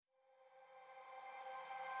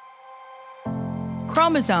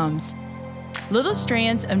Chromosomes. Little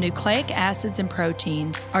strands of nucleic acids and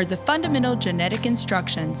proteins are the fundamental genetic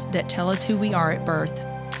instructions that tell us who we are at birth.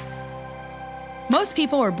 Most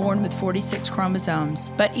people are born with 46 chromosomes,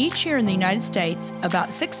 but each year in the United States,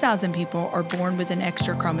 about 6,000 people are born with an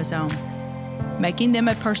extra chromosome, making them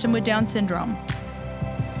a person with Down syndrome.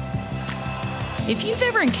 If you've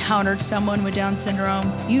ever encountered someone with Down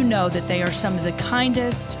syndrome, you know that they are some of the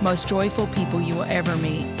kindest, most joyful people you will ever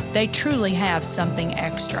meet. They truly have something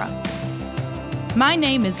extra. My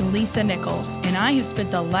name is Lisa Nichols, and I have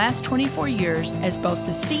spent the last 24 years as both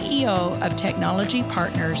the CEO of Technology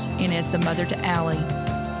Partners and as the mother to Allie.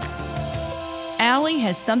 Allie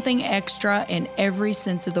has something extra in every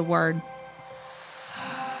sense of the word.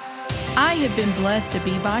 I have been blessed to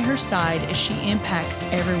be by her side as she impacts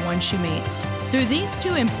everyone she meets. Through these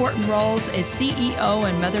two important roles as CEO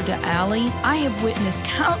and mother to Allie, I have witnessed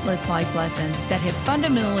countless life lessons that have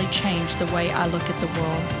fundamentally changed the way I look at the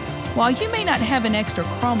world. While you may not have an extra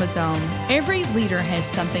chromosome, every leader has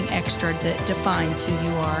something extra that defines who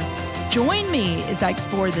you are. Join me as I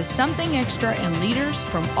explore the something extra in leaders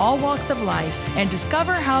from all walks of life and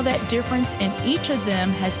discover how that difference in each of them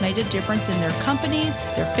has made a difference in their companies,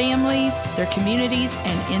 their families, their communities,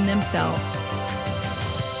 and in themselves.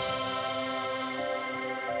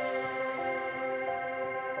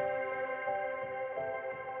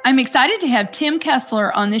 I'm excited to have Tim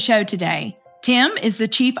Kessler on the show today. Tim is the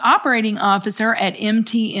Chief Operating Officer at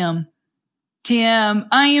MTM. Tim,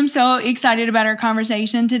 I am so excited about our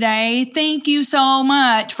conversation today. Thank you so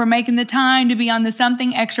much for making the time to be on the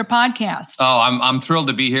Something Extra podcast. Oh, I'm thrilled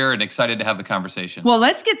to be here and excited to have the conversation. Well,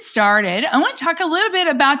 let's get started. I want to talk a little bit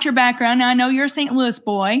about your background. Now, I know you're a St. Louis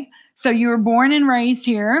boy, so you were born and raised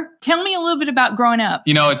here. Tell me a little bit about growing up.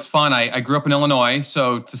 You know, it's fun. I grew up in Illinois,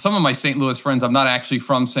 so to some of my St. Louis friends, I'm not actually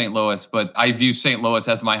from St. Louis, but I view St. Louis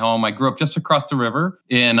as my home. I grew up just across the river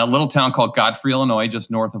in a little town called Godfrey, Illinois,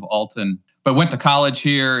 just north of Alton. But went to college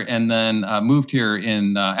here and then moved here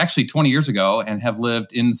in actually 20 years ago and have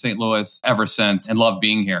lived in St. Louis ever since and love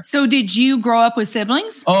being here. So did you grow up with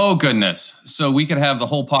siblings? Oh, goodness. So we could have the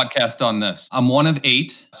whole podcast on this. I'm one of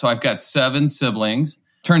 8, so I've got 7 siblings.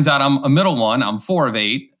 Turns out I'm a middle one. I'm 4 of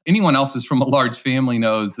 8. Anyone else who's from a large family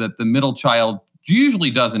knows that the middle child usually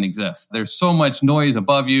doesn't exist. There's so much noise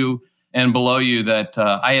above you and below you that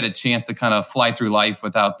I had a chance to kind of fly through life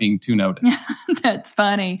without being too noticed. That's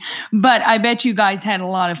funny. But I bet you guys had a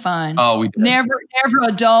lot of fun. Oh, we did. Never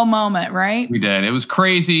a dull moment, right? We did. It was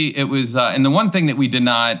crazy. It was, and the one thing that we did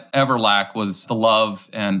not ever lack was the love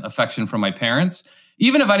and affection from my parents.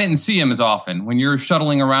 Even if I didn't see them as often, when you're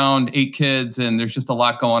shuttling around 8 kids and there's just a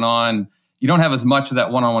lot going on, you don't have as much of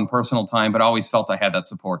that one-on-one personal time, but I always felt I had that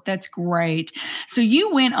support. That's great. So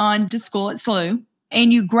you went on to school at SLU.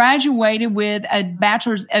 And you graduated with a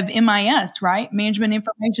bachelor's of MIS, right? Management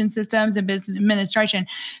Information Systems and Business Administration.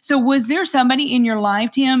 So was there somebody in your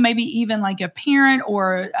life, Tim, maybe even like a parent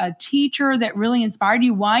or a teacher that really inspired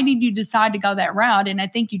you? Why did you decide to go that route? And I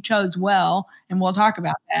think you chose well, and we'll talk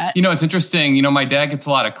about that. You know, it's interesting. You know, my dad gets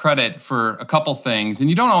a lot of credit for a couple things, and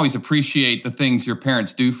you don't always appreciate the things your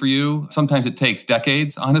parents do for you. Sometimes it takes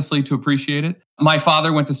decades, honestly, to appreciate it. My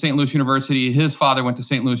father went to St. Louis University. His father went to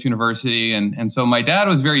St. Louis University. And so my dad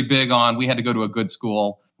was very big on, we had to go to a good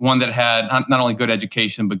school, one that had not only good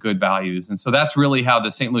education, but good values. And so that's really how the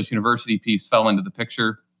St. Louis University piece fell into the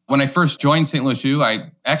picture. When I first joined St. Louis U,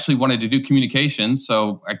 I actually wanted to do communications,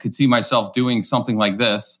 so I could see myself doing something like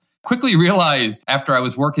this. Quickly realized after I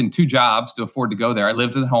was working 2 jobs to afford to go there, I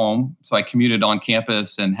lived at home, so I commuted on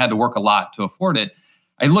campus and had to work a lot to afford it.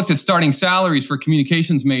 I looked at starting salaries for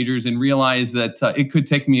communications majors and realized that it could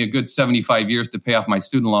take me a good 75 years to pay off my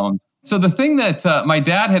student loans. So the thing that my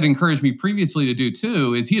dad had encouraged me previously to do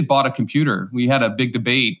too is he had bought a computer. We had a big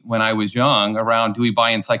debate when I was young around, do we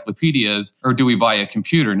buy encyclopedias or do we buy a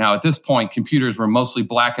computer? Now at this point, computers were mostly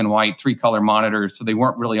black and white, 3-color monitors, so they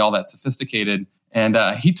weren't really all that sophisticated. And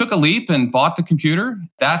he took a leap and bought the computer.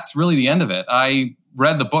 That's really the end of it. I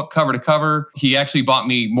read the book cover to cover. He actually bought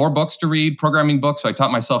me more books to read, programming books. So I taught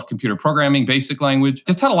myself computer programming, basic language.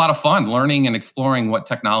 Just had a lot of fun learning and exploring what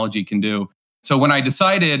technology can do. So when I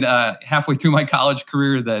decided halfway through my college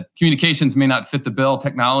career that communications may not fit the bill,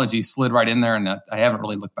 technology slid right in there, and I haven't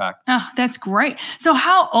really looked back. Oh, that's great. So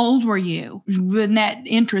how old were you when that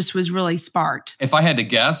interest was really sparked? If I had to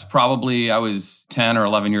guess, probably I was 10 or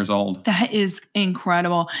 11 years old. That is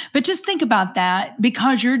incredible. But just think about that,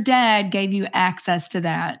 because your dad gave you access to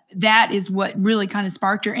that. That is what really kind of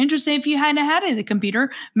sparked your interest. If you hadn't had a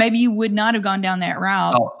computer, maybe you would not have gone down that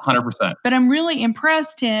route. Oh, 100%. But I'm really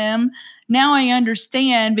impressed, Tim. now I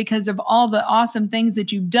understand because of all the awesome things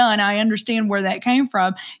that you've done. I understand where that came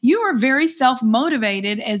from. You were very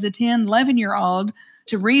self-motivated as a 10, 11-year-old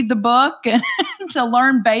to read the book and to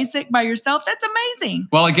learn basic by yourself. That's amazing.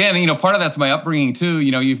 Well, again, part of that's my upbringing too.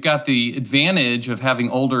 You've got the advantage of having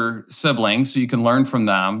older siblings, so you can learn from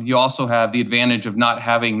them. You also have the advantage of not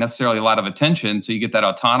having necessarily a lot of attention, so you get that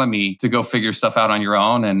autonomy to go figure stuff out on your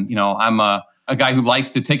own. And, I'm a guy who likes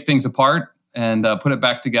to take things apart and put it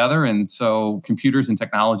back together. And so computers and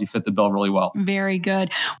technology fit the bill really well. Very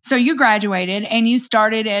good. So you graduated and you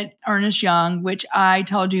started at Ernst Young, which I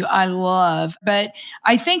told you I love. But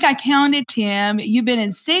I think I counted, Tim, you've been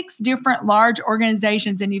in 6 different large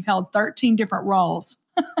organizations and you've held 13 different roles.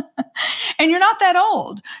 And you're not that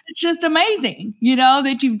old. It's just amazing,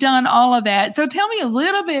 that you've done all of that. So tell me a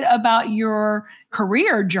little bit about your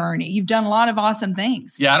career journey. You've done a lot of awesome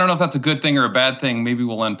things. Yeah, I don't know if that's a good thing or a bad thing. Maybe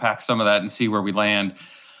we'll unpack some of that and see where we land.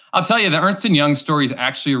 I'll tell you, the Ernst & Young story is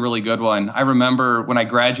actually a really good one. I remember when I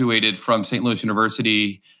graduated from St. Louis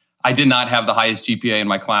University, I did not have the highest GPA in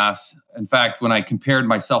my class. In fact, when I compared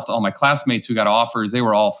myself to all my classmates who got offers, they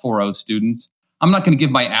were all 4.0 students. I'm not going to give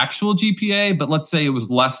my actual GPA, but let's say it was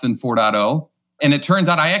less than 4.0. And it turns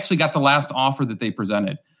out I actually got the last offer that they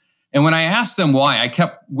presented. And when I asked them why, I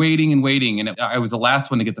kept waiting and waiting. And I was the last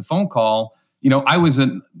one to get the phone call. I was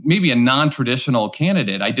maybe a non-traditional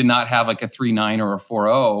candidate. I did not have like a 3.9 or a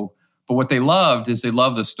 4.0. But what they loved is they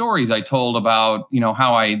loved the stories I told about,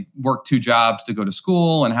 how I worked 2 jobs to go to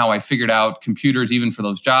school and how I figured out computers even for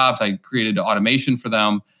those jobs. I created automation for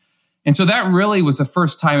them. And so that really was the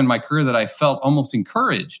first time in my career that I felt almost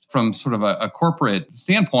encouraged from sort of a corporate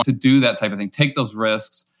standpoint to do that type of thing, take those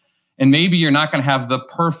risks. And maybe you're not going to have the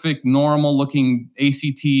perfect, normal looking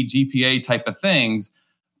ACT, GPA type of things,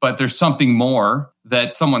 but there's something more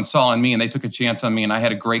that someone saw in me and they took a chance on me. And I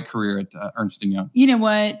had a great career at Ernst & Young. You know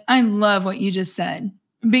what? I love what you just said.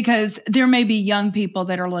 Because there may be young people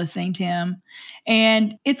that are listening, Tim,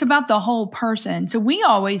 and it's about the whole person. So we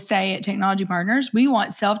always say at Technology Partners, we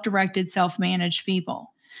want self-directed, self-managed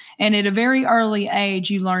people. And at a very early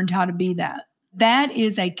age, you learned how to be that. That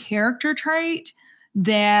is a character trait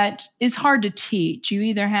that is hard to teach. You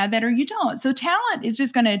either have that or you don't. So talent is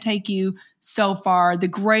just going to take you so far. The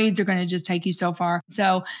grades are going to just take you so far.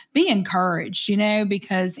 So be encouraged,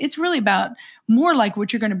 because it's really about more like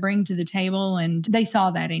what you're going to bring to the table. And they saw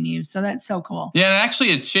that in you. So that's so cool. Yeah, and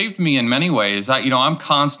actually it shaped me in many ways. I'm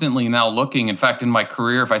constantly now looking, in fact, in my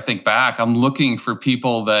career, if I think back, I'm looking for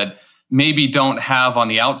people that maybe don't have on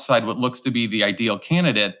the outside what looks to be the ideal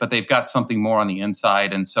candidate, but they've got something more on the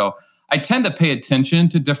inside. And so I tend to pay attention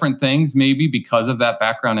to different things, maybe because of that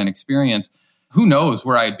background and experience. Who knows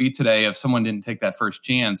where I'd be today if someone didn't take that first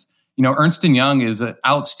chance. Ernst & Young is an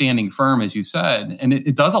outstanding firm, as you said, and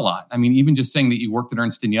it does a lot. I mean, even just saying that you worked at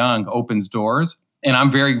Ernst & Young opens doors, and I'm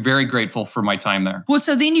very, very grateful for my time there. Well,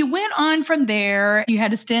 so then you went on from there. You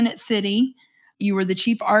had a stint at Citi. You were the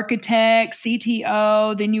chief architect,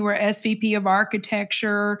 CTO, then you were SVP of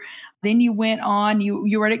architecture. Then you went on,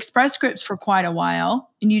 you were at Express Scripts for quite a while,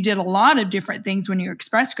 and you did a lot of different things when you were at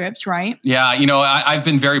Express Scripts, right? Yeah, I've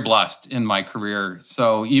been very blessed in my career.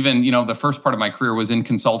 So even, the first part of my career was in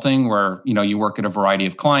consulting where, you work at a variety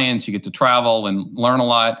of clients, you get to travel and learn a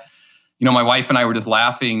lot. My wife and I were just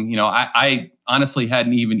laughing. I honestly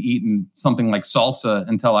hadn't even eaten something like salsa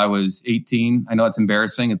until I was 18. I know it's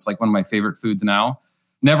embarrassing. It's like one of my favorite foods now.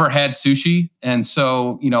 Never had sushi. And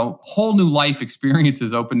so, whole new life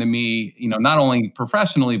experiences open to me, not only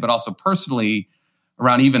professionally, but also personally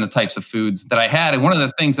around even the types of foods that I had. And one of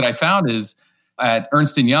the things that I found is at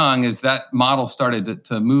Ernst & Young is that model started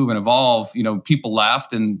to move and evolve. People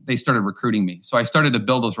left and they started recruiting me. So I started to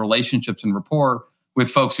build those relationships and rapport with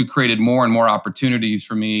folks who created more and more opportunities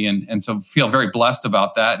for me. And so feel very blessed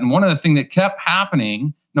about that. And one of the things that kept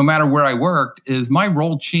happening, no matter where I worked, is my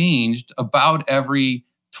role changed about every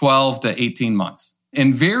 12 to 18 months.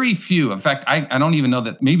 And very few, in fact, I don't even know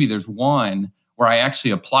that maybe there's one where I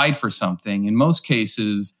actually applied for something. In most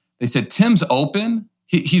cases, they said, Tim's open.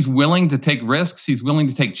 He's willing to take risks. He's willing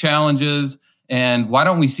to take challenges. And why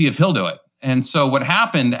don't we see if he'll do it? And so what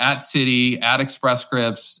happened at Citi, at Express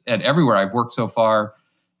Scripts, at everywhere I've worked so far,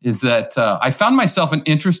 is that I found myself in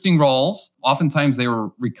interesting roles. Oftentimes they were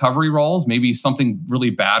recovery roles. Maybe something really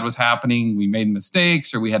bad was happening. We made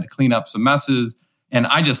mistakes or we had to clean up some messes. And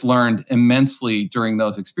I just learned immensely during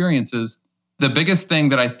those experiences. The biggest thing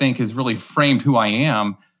that I think has really framed who I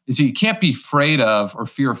am is you can't be afraid of or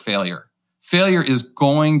fear failure. Failure is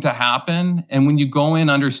going to happen. And when you go in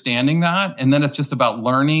understanding that, and then it's just about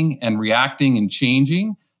learning and reacting and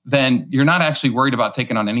changing, then you're not actually worried about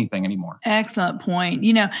taking on anything anymore. Excellent point.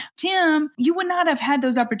 Tim, you would not have had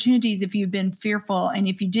those opportunities if you'd been fearful and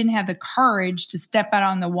if you didn't have the courage to step out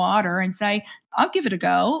on the water and say, I'll give it a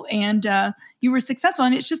go. And you were successful.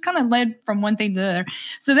 And it's just kind of led from one thing to the other.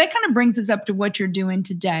 So that kind of brings us up to what you're doing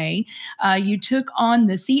today. You took on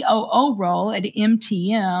the COO role at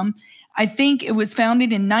MTM. I think it was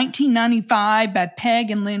founded in 1995 by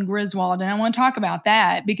Peg and Lynn Griswold. And I want to talk about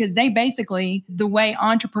that because they basically, the way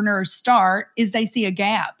entrepreneurs start is they see a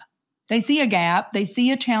gap. They see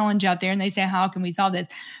a challenge out there, and they say, how can we solve this?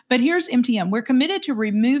 But here's MTM. We're committed to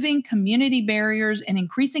removing community barriers and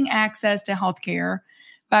increasing access to healthcare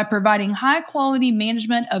by providing high-quality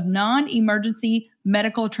management of non-emergency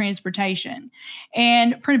medical transportation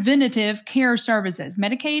and preventative care services.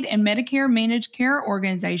 Medicaid and Medicare managed care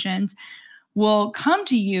organizations will come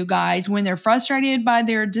to you guys when they're frustrated by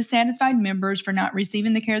their dissatisfied members for not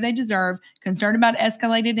receiving the care they deserve, concerned about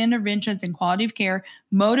escalated interventions and quality of care,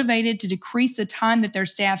 motivated to decrease the time that their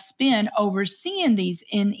staff spend overseeing these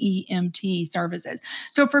NEMT services.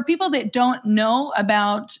 So for people that don't know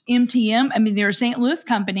about MTM, I mean, they're a St. Louis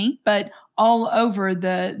company, but all over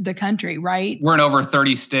the country, right? We're in over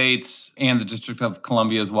 30 states and the District of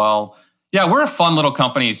Columbia as well. Yeah, we're a fun little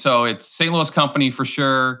company. So it's St. Louis company for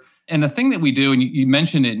sure. And the thing that we do, and you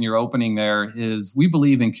mentioned it in your opening there, is we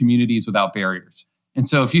believe in communities without barriers. And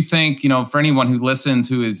so if you think, for anyone who listens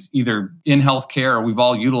who is either in healthcare or we've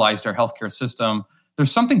all utilized our healthcare system,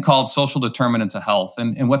 there's something called social determinants of health.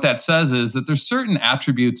 And what that says is that there's certain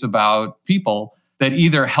attributes about people that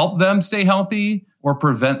either help them stay healthy or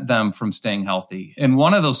prevent them from staying healthy. And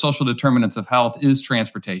one of those social determinants of health is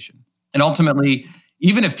transportation. And ultimately,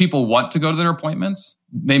 even if people want to go to their appointments,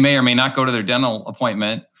 they may or may not go to their dental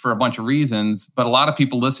appointment for a bunch of reasons. But a lot of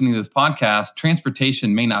people listening to this podcast,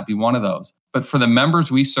 transportation may not be one of those. But for the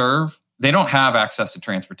members we serve, they don't have access to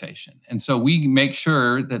transportation. And so we make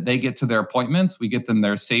sure that they get to their appointments. We get them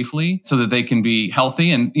there safely so that they can be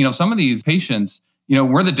healthy. And, some of these patients,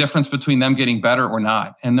 we're the difference between them getting better or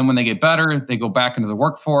not. And then when they get better, they go back into the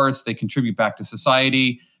workforce, they contribute back to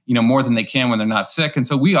society, more than they can when they're not sick. And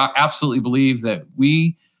so we absolutely believe that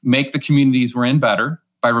we make the communities we're in better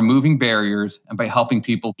by removing barriers and by helping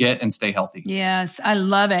people get and stay healthy. Yes, I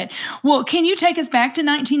love it. Well, can you take us back to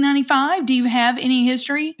 1995? Do you have any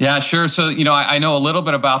history? Yeah, sure. So, I know a little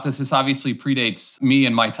bit about this. This obviously predates me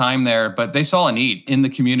and my time there, but they saw a need in the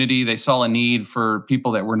community. They saw a need for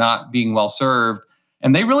people that were not being well served.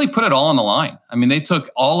 And they really put it all on the line. I mean, they took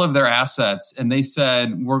all of their assets and they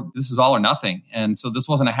said, this is all or nothing. And so this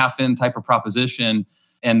wasn't a half-in type of proposition.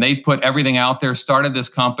 And they put everything out there, started this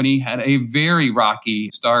company, had a very rocky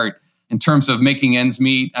start in terms of making ends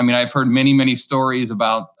meet. I mean, I've heard many, many stories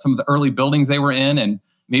about some of the early buildings they were in and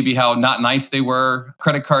maybe how not nice they were.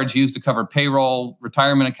 Credit cards used to cover payroll,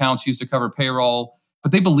 retirement accounts used to cover payroll.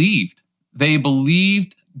 But they believed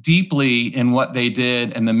deeply in what they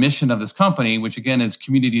did and the mission of this company, which again is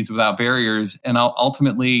communities without barriers. And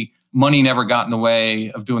ultimately, money never got in the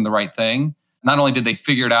way of doing the right thing. Not only did they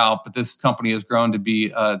figure it out, but this company has grown to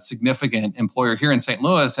be a significant employer here in St.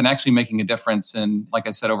 Louis and actually making a difference in, like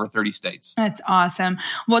I said, over 30 states. That's awesome.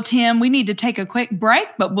 Well, Tim, we need to take a quick break,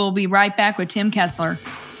 but we'll be right back with Tim Kessler.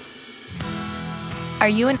 Are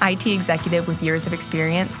you an IT executive with years of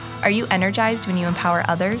experience? Are you energized when you empower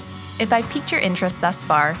others? If I've piqued your interest thus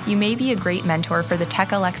far, you may be a great mentor for the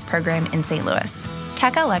TechLX program in St. Louis.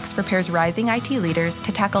 TechLX prepares rising IT leaders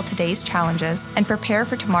to tackle today's challenges and prepare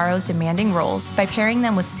for tomorrow's demanding roles by pairing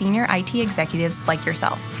them with senior IT executives like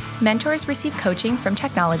yourself. Mentors receive coaching from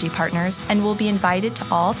technology partners and will be invited to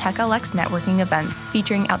all TechLX networking events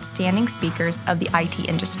featuring outstanding speakers of the IT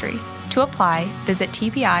industry. To apply, visit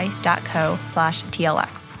tpi.co/TLX.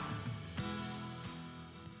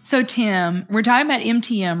 So, Tim, we're talking about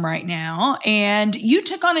MTM right now, and you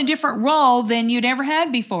took on a different role than you'd ever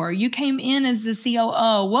had before. You came in as the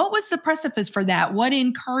COO. What was the precipice for that? What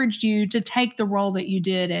encouraged you to take the role that you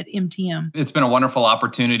did at MTM? It's been a wonderful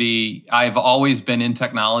opportunity. I've always been in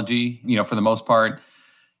technology, for the most part.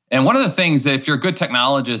 And one of the things that if you're a good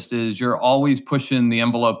technologist is you're always pushing the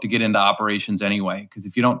envelope to get into operations anyway. Because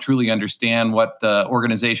if you don't truly understand what the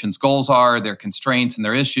organization's goals are, their constraints and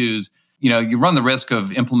their issues, you run the risk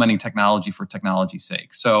of implementing technology for technology's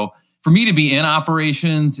sake. So for me to be in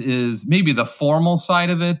operations is maybe the formal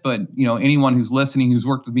side of it, but anyone who's listening, who's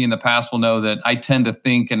worked with me in the past will know that I tend to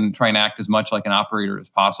think and try and act as much like an operator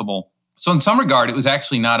as possible. So in some regard, it was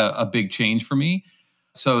actually not a big change for me.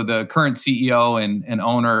 So the current CEO and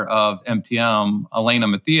owner of MTM, Elena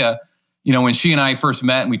Mathia, When she and I first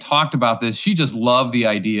met and we talked about this, she just loved the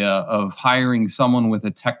idea of hiring someone with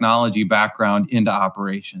a technology background into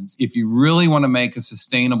operations. If you really want to make a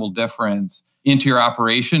sustainable difference into your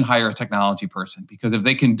operation, hire a technology person, because if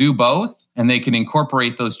they can do both and they can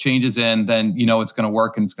incorporate those changes in, then it's going to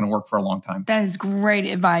work, and it's going to work for a long time. That is great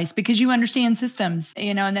advice, because you understand systems,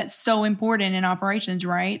 and that's so important in operations,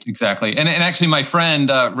 right? Exactly. And actually my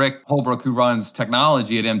friend, Rick Holbrook, who runs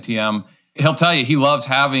technology at MTM, he'll tell you he loves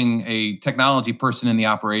having a technology person in the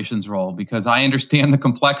operations role, because I understand the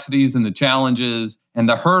complexities and the challenges and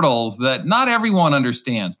the hurdles that not everyone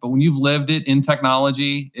understands. But when you've lived it in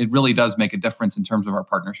technology, it really does make a difference in terms of our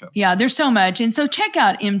partnership. Yeah, there's so much. And so check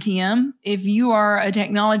out MTM if you are a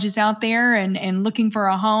technologist out there and looking for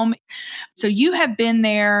a home. So you have been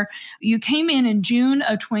there. You came in June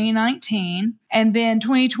of 2019, and then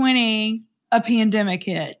 2020, a pandemic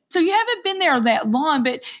hit. So you haven't been there that long,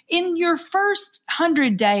 but in your first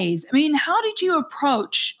 100 days, how did you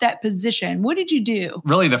approach that position? What did you do?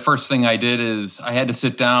 Really, the first thing I did is I had to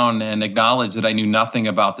sit down and acknowledge that I knew nothing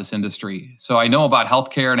about this industry. So I know about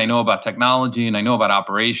healthcare, and I know about technology, and I know about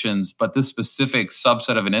operations, but this specific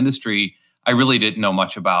subset of an industry, I really didn't know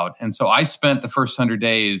much about. And so I spent the first 100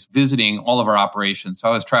 days visiting all of our operations. So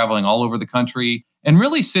I was traveling all over the country and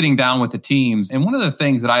really sitting down with the teams. And one of the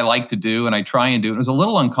things that I like to do, and I try and do, and it was a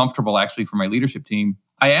little uncomfortable actually for my leadership team,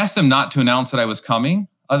 I asked them not to announce that I was coming,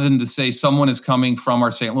 other than to say someone is coming from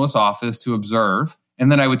our St. Louis office to observe.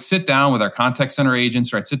 And then I would sit down with our contact center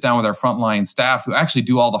agents, or I'd sit down with our frontline staff who actually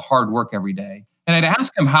do all the hard work every day. And I'd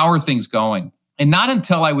ask them, how are things going? And not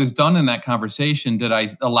until I was done in that conversation did I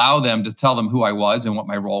allow them to tell them who I was and what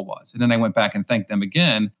my role was. And then I went back and thanked them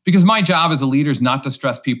again, because my job as a leader is not to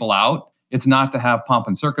stress people out. It's not to have pomp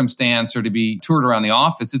and circumstance or to be toured around the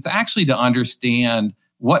office. It's actually to understand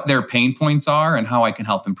what their pain points are and how I can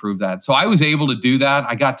help improve that. So I was able to do that.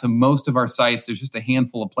 I got to most of our sites. There's just a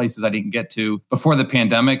handful of places I didn't get to before the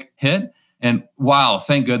pandemic hit. And wow,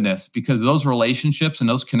 thank goodness, because those relationships and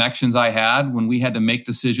those connections I had when we had to make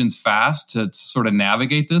decisions fast to sort of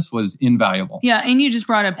navigate this was invaluable. Yeah. And you just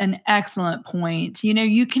brought up an excellent point.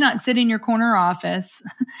 You cannot sit in your corner office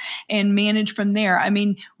and manage from there.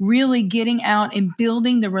 Really getting out and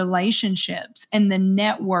building the relationships and the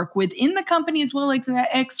network within the company as well as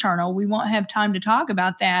external. We won't have time to talk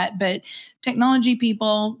about that, but technology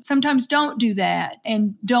people sometimes don't do that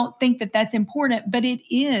and don't think that that's important, but it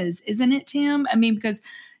is, isn't it, Tim? Because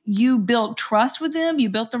you built trust with them, you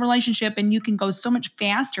built the relationship, and you can go so much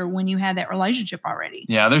faster when you have that relationship already.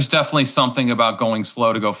 Yeah, there's definitely something about going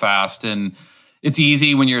slow to go fast. And it's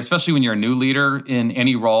easy especially when you're a new leader in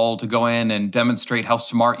any role, to go in and demonstrate how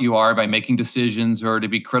smart you are by making decisions or to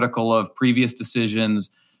be critical of previous decisions.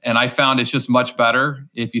 And I found it's just much better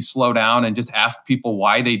if you slow down and just ask people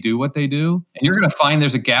why they do what they do. And you're going to find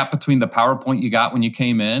there's a gap between the PowerPoint you got when you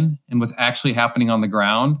came in and what's actually happening on the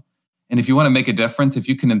ground. And if you want to make a difference, if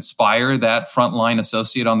you can inspire that frontline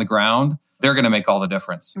associate on the ground, they're going to make all the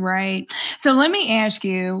difference. Right. So let me ask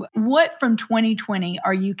you, what from 2020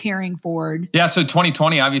 are you carrying forward? Yeah, so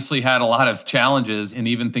 2020 obviously had a lot of challenges, and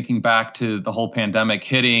even thinking back to the whole pandemic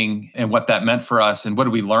hitting and what that meant for us and what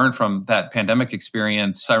did we learn from that pandemic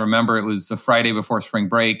experience. I remember it was the Friday before spring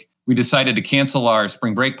break. We decided to cancel our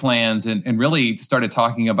spring break plans and really started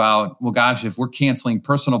talking about, well, gosh, if we're canceling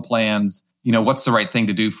personal plans, what's the right thing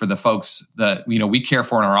to do for the folks that, we care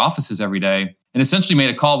for in our offices every day? And essentially made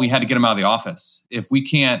a call. We had to get them out of the office. If we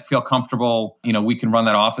can't feel comfortable, we can run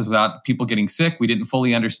that office without people getting sick. We didn't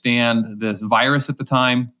fully understand this virus at the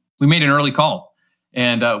time. We made an early call.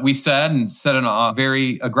 And we set a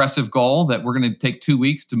very aggressive goal that we're going to take 2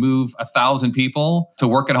 weeks to move 1,000 people to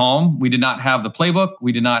work at home. We did not have the playbook.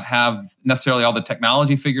 We did not have necessarily all the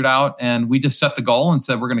technology figured out. And we just set the goal and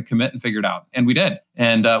said, we're going to commit and figure it out. And we did.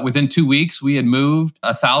 And within 2 weeks, we had moved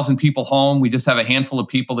 1,000 people home. We just have a handful of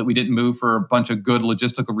people that we didn't move for a bunch of good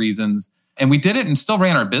logistical reasons. And we did it and still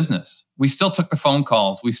ran our business. We still took the phone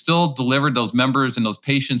calls. We still delivered those members and those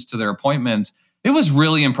patients to their appointments. It was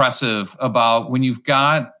really impressive about when you've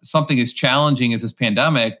got something as challenging as this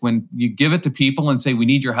pandemic, when you give it to people and say, we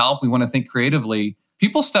need your help, we want to think creatively,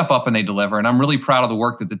 people step up and they deliver. And I'm really proud of the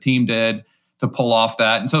work that the team did to pull off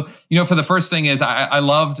that. And so, for the first thing is I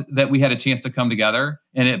loved that we had a chance to come together,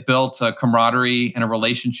 and it built a camaraderie and a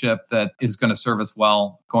relationship that is going to serve us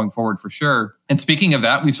well going forward for sure. And speaking of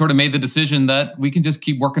that, we sort of made the decision that we can just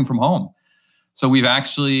keep working from home. So we've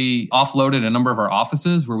actually offloaded a number of our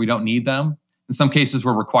offices where we don't need them. In some cases,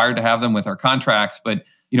 we're required to have them with our contracts, but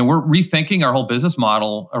we're rethinking our whole business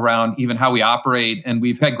model around even how we operate. And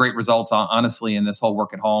we've had great results, honestly, in this whole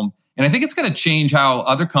work at home. And I think it's going to change how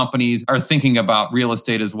other companies are thinking about real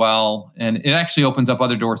estate as well. And it actually opens up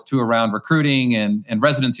other doors too around recruiting and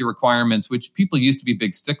residency requirements, which people used to be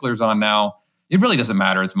big sticklers on now. It really doesn't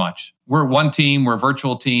matter as much. We're one team, we're a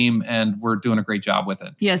virtual team, and we're doing a great job with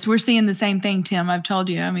it. Yes, we're seeing the same thing, Tim. I've told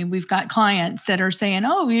you. I mean, we've got clients that are saying,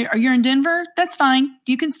 oh, you're in Denver? That's fine.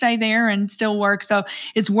 You can stay there and still work. So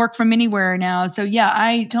it's work from anywhere now. So yeah,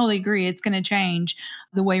 I totally agree. It's going to change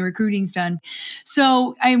the way recruiting's done.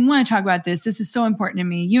 So I want to talk about this. This is so important to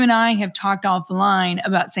me. You and I have talked offline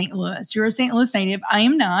about St. Louis. You're a St. Louis native. I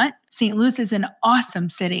am not. St. Louis is an awesome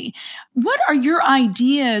city. What are your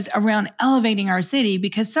ideas around elevating our city?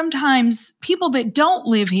 Because sometimes people that don't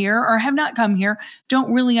live here or have not come here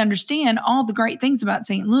don't really understand all the great things about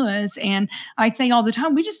St. Louis. And I say all the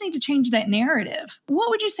time, we just need to change that narrative. What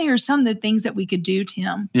would you say are some of the things that we could do,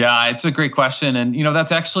 Tim? Yeah, it's a great question. And,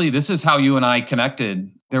 this is how you and I connected.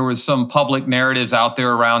 There was some public narratives out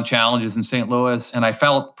there around challenges in St. Louis, and I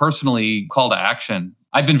felt personally called to action.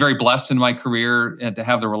 I've been very blessed in my career to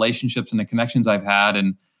have the relationships and the connections I've had.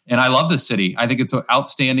 And I love this city. I think it's an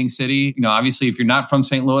outstanding city. Obviously, if you're not from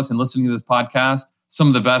St. Louis and listening to this podcast, some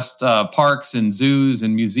of the best parks and zoos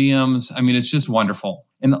and museums. I mean, it's just wonderful.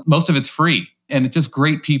 And most of it's free. And it's just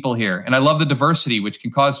great people here. And I love the diversity, which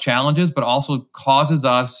can cause challenges, but also causes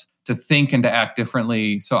us to think and to act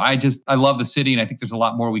differently. So I love the city. And I think there's a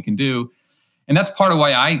lot more we can do. And that's part of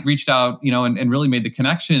why I reached out, and really made the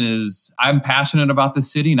connection is I'm passionate about the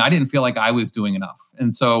city and I didn't feel like I was doing enough.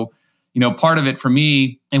 And so, part of it for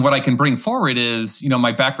me and what I can bring forward is,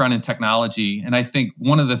 my background in technology. And I think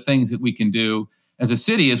one of the things that we can do as a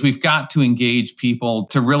city is we've got to engage people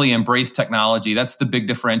to really embrace technology. That's the big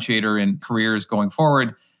differentiator in careers going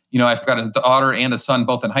forward. I've got a daughter and a son,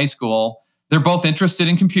 both in high school. They're both interested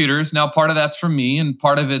in computers. Now, part of that's from me and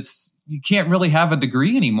part of it's, you can't really have a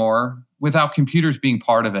degree anymore without computers being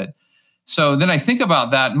part of it. So then I think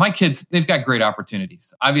about that. My kids, they've got great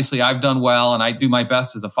opportunities. Obviously, I've done well, and I do my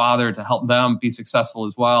best as a father to help them be successful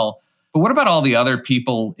as well. But what about all the other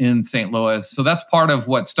people in St. Louis? So that's part of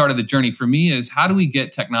what started the journey for me is how do we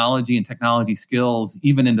get technology and technology skills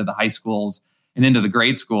even into the high schools and into the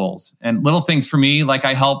grade schools? And little things for me, like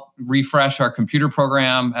I helped refresh our computer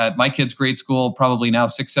program at my kids' grade school probably now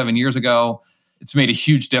 6-7 years ago. It's made a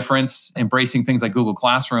huge difference, embracing things like Google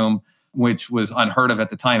Classroom, which was unheard of at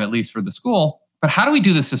the time, at least for the school. But how do we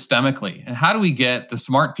do this systemically? And how do we get the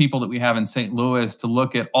smart people that we have in St. Louis to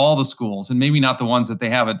look at all the schools and maybe not the ones that they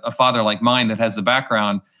have a father like mine that has the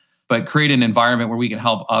background, but create an environment where we can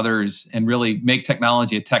help others and really make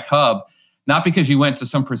technology a tech hub, not because you went to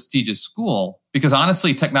some prestigious school, because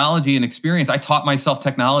honestly, technology and experience, I taught myself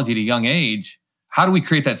technology at a young age. How do we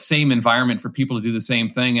create that same environment for people to do the same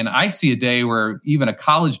thing? And I see a day where even a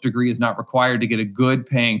college degree is not required to get a good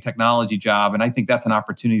paying technology job. And I think that's an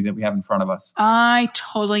opportunity that we have in front of us. I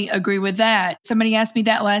totally agree with that. Somebody asked me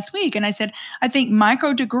that last week. And I said, I think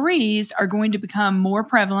micro degrees are going to become more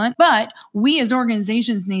prevalent, but we as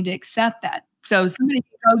organizations need to accept that. So somebody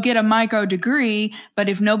can go get a micro degree, but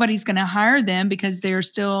if nobody's going to hire them because they're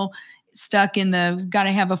still stuck in the got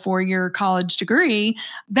to have a 4-year college degree,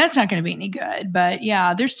 that's not going to be any good. But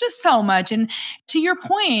yeah, there's just so much. And to your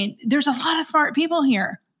point, there's a lot of smart people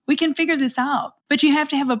here. We can figure this out, but you have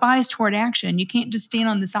to have a bias toward action. You can't just stand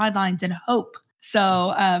on the sidelines and hope.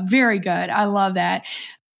 So very good. I love that.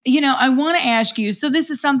 I want to ask you, so this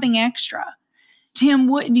is something extra. Tim,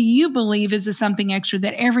 what do you believe is something extra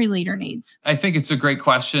that every leader needs? I think it's a great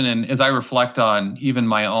question. And as I reflect on even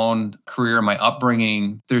my own career, my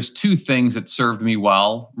upbringing, there's 2 things that served me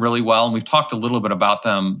really well. And we've talked a little bit about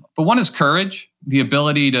them. But one is courage, the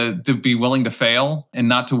ability to be willing to fail and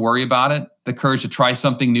not to worry about it, the courage to try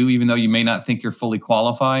something new, even though you may not think you're fully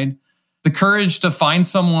qualified. The courage to find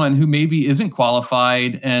someone who maybe isn't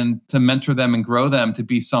qualified and to mentor them and grow them to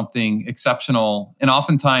be something exceptional. And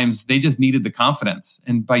oftentimes they just needed the confidence.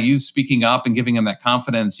 And by you speaking up and giving them that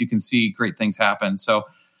confidence, you can see great things happen. So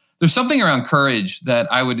there's something around courage that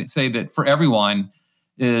I would say that for everyone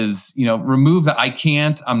is, remove the I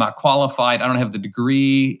can't, I'm not qualified, I don't have the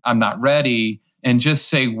degree, I'm not ready. And just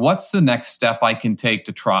say, what's the next step I can take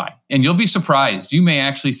to try? And you'll be surprised. You may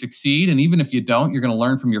actually succeed. And even if you don't, you're going to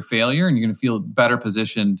learn from your failure and you're going to feel better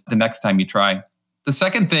positioned the next time you try. The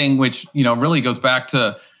second thing, which, really goes back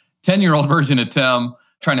to 10-year-old version of Tim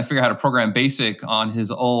trying to figure out how to program BASIC on his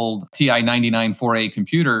old TI 99-4A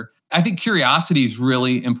computer, I think curiosity is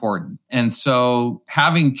really important. And so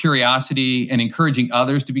having curiosity and encouraging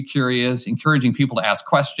others to be curious, encouraging people to ask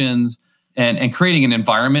questions, and creating an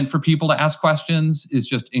environment for people to ask questions is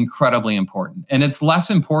just incredibly important. And it's less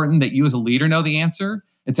important that you as a leader know the answer.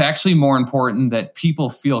 It's actually more important that people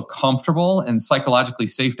feel comfortable and psychologically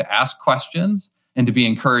safe to ask questions and to be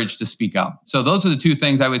encouraged to speak up. So those are the two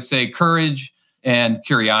things I would say: courage and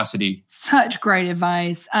curiosity. Such great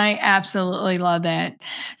advice. I absolutely love that.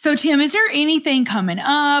 So, Tim, is there anything coming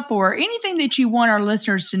up or anything that you want our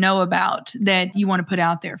listeners to know about that you want to put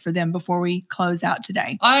out there for them before we close out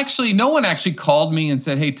today? No one actually called me and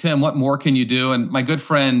said, "Hey, Tim, what more can you do?" And my good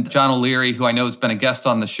friend, John O'Leary, who I know has been a guest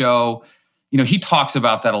on the show, he talks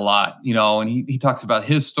about that a lot, and he talks about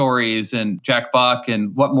his stories and Jack Buck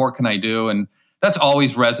and what more can I do? And that's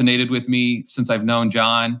always resonated with me since I've known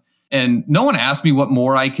John. And no one asked me what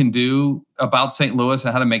more I can do about St. Louis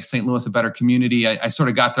and how to make St. Louis a better community. I sort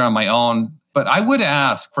of got there on my own. But I would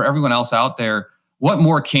ask for everyone else out there, what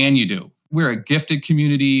more can you do? We're a gifted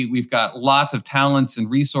community. We've got lots of talents and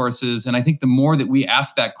resources. And I think the more that we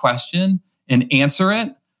ask that question and answer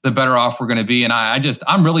it, the better off we're going to be. And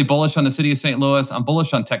I'm really bullish on the city of St. Louis. I'm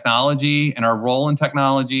bullish on technology and our role in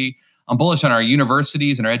technology. I'm bullish on our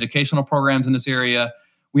universities and our educational programs in this area.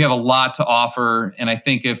 We have a lot to offer. And I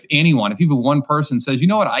think if even one person says, you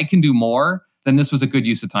know what, I can do more, then this was a good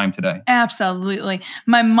use of time today. Absolutely.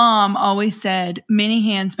 My mom always said, many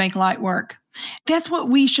hands make light work. That's what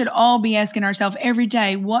we should all be asking ourselves every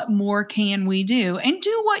day. What more can we do? And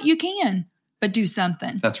do what you can, but do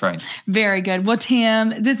something. That's right. Very good. Well,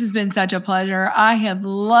 Tim, this has been such a pleasure. I have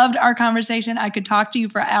loved our conversation. I could talk to you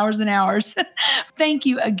for hours and hours. Thank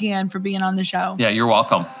you again for being on the show. Yeah, you're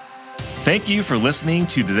welcome. Thank you for listening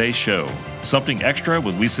to today's show. Something Extra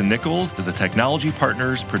with Lisa Nichols is a Technology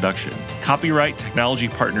Partners production. Copyright Technology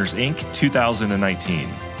Partners, Inc. 2019.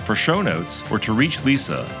 For show notes or to reach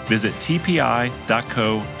Lisa, visit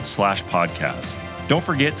tpi.co/podcast. Don't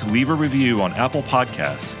forget to leave a review on Apple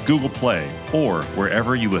Podcasts, Google Play, or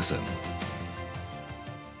wherever you listen.